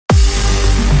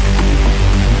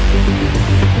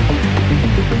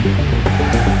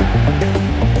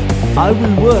I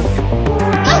will work.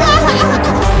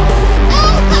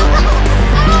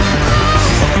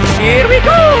 Here we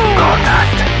go!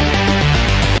 Contact.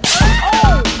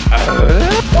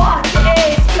 What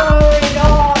is going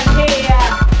on here?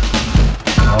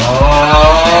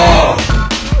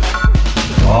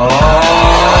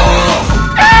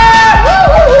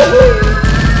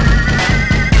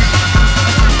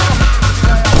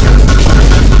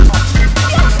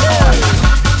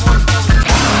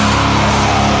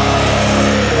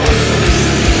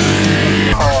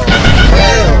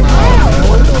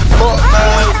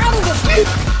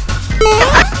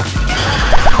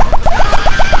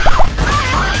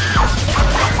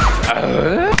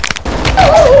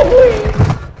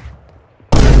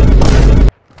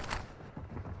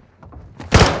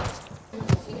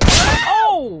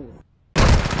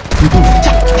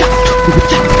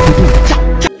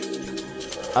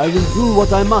 I will do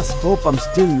what I must. Hope I'm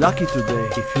still lucky today.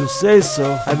 If you say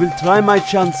so, I will try my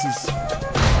chances.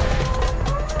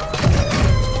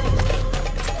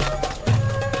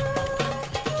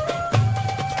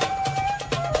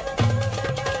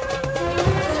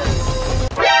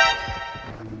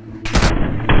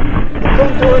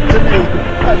 Don't do it to me!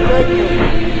 I beg you!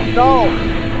 No!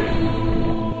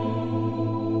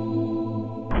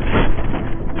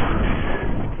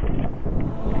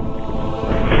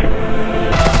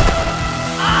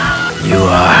 You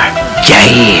are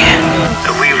gay.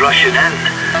 Are we rushing in?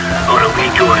 Or are we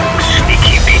going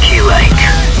sneaky beaky like?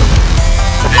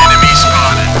 Enemy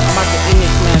spotted. I'm about to end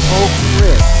this man's whole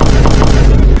career.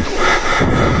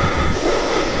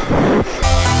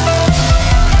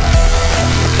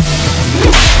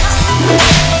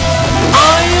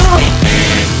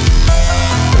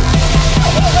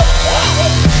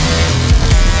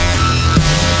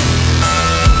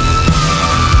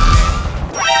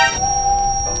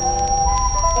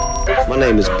 My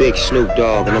name is Big Snoop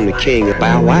Dogg, and I'm the king of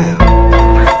Bow Wow.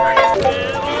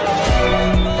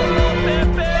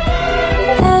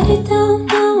 Daddy don't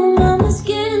know mama's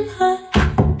getting hot.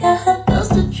 Got her bills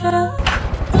to drop.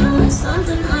 Doing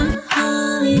something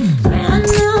unholy. Brand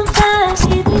new bag,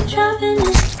 keep it dropping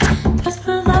it. Press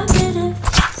provocative.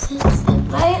 Sits it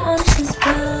right on his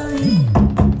belly.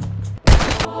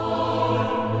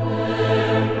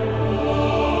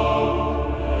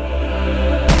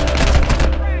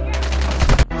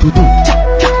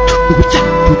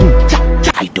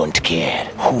 I don't care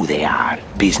who they are.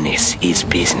 Business is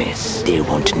business. They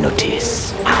won't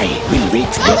notice. I will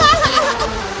wait them.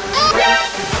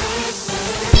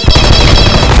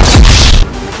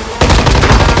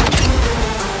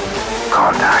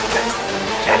 Contact.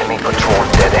 Enemy patrol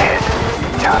dead ahead.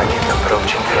 Target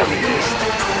approaching from the east.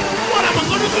 What am I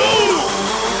gonna do?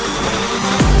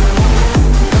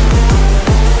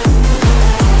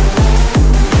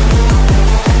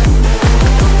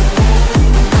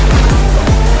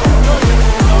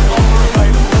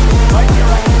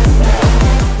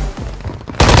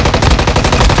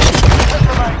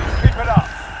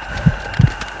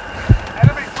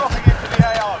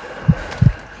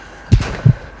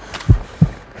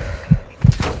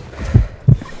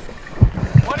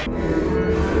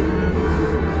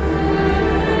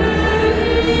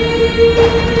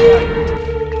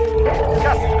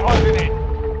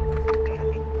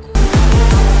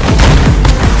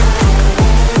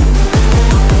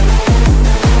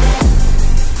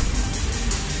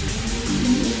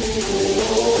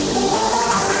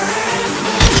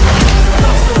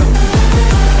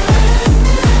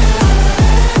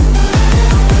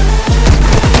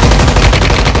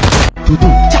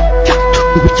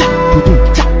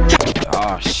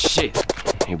 Oh shit,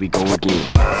 here we go again.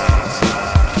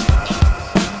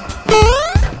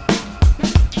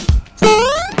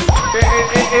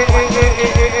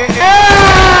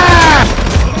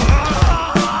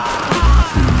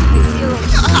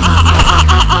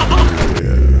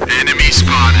 Enemy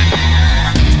spotted.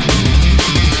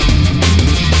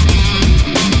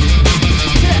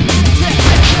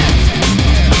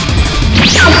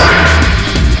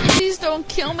 Please don't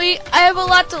kill me. I have a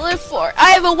lot to live for.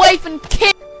 I have a wife and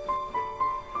kids.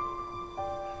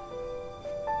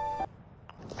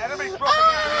 Enemy dropping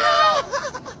into the AR.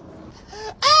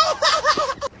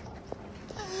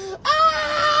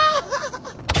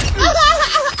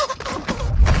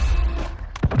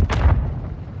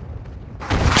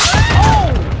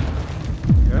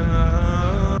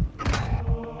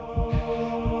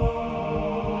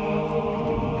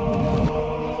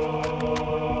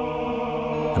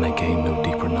 And I gain no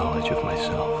deeper knowledge of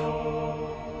myself.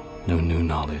 No new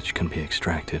knowledge can be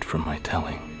extracted from my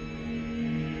telling.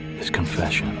 This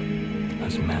confession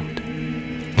is meant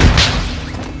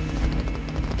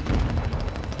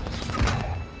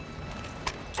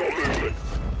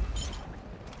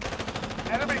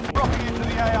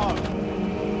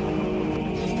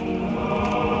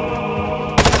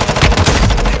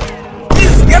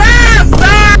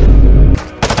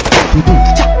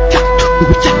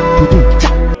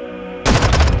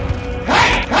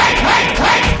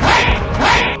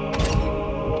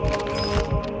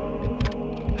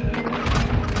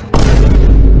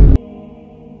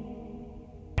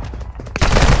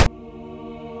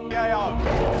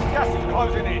Gas is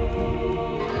closing in.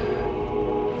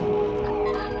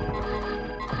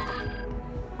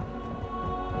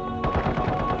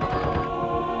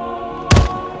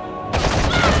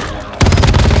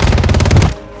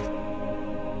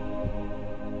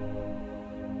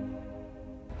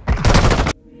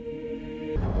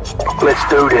 Let's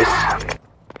do this.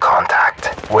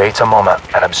 Contact. Wait a moment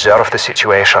and observe the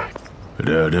situation.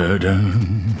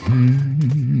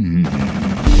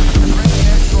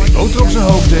 Boter op zijn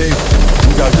hoofd heeft,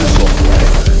 moet uit de zon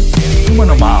blijven. Doe maar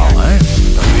normaal, hè?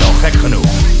 Dat is al gek genoeg.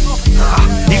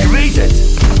 Ik weet het.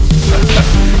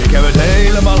 Ik heb het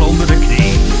helemaal onder de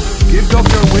knie. Give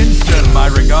Dr. Winston my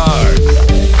regards.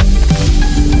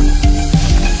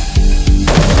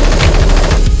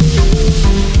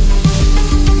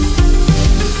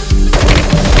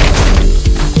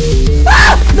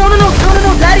 No,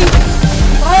 Daddy!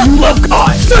 You love God!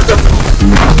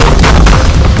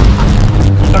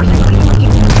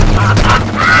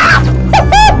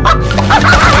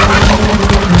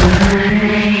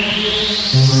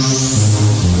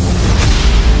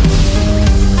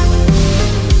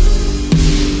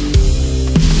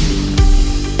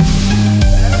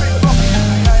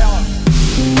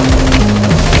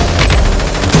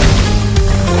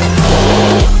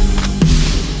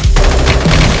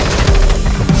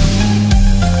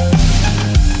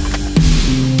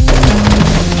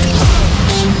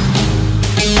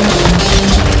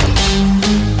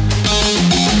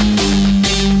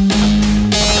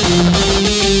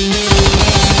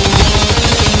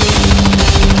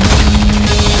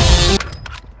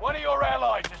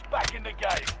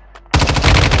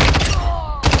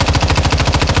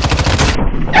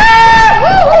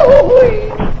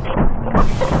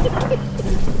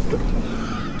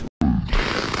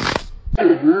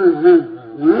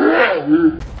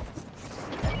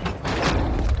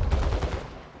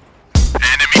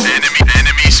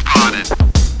 Enemy spotted.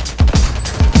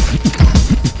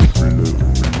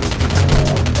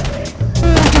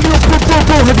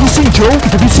 Bro, have you seen Joe?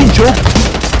 Have you seen Joe?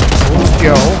 Who's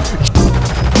Joe?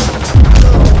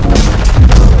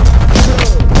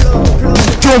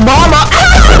 Joe Mama!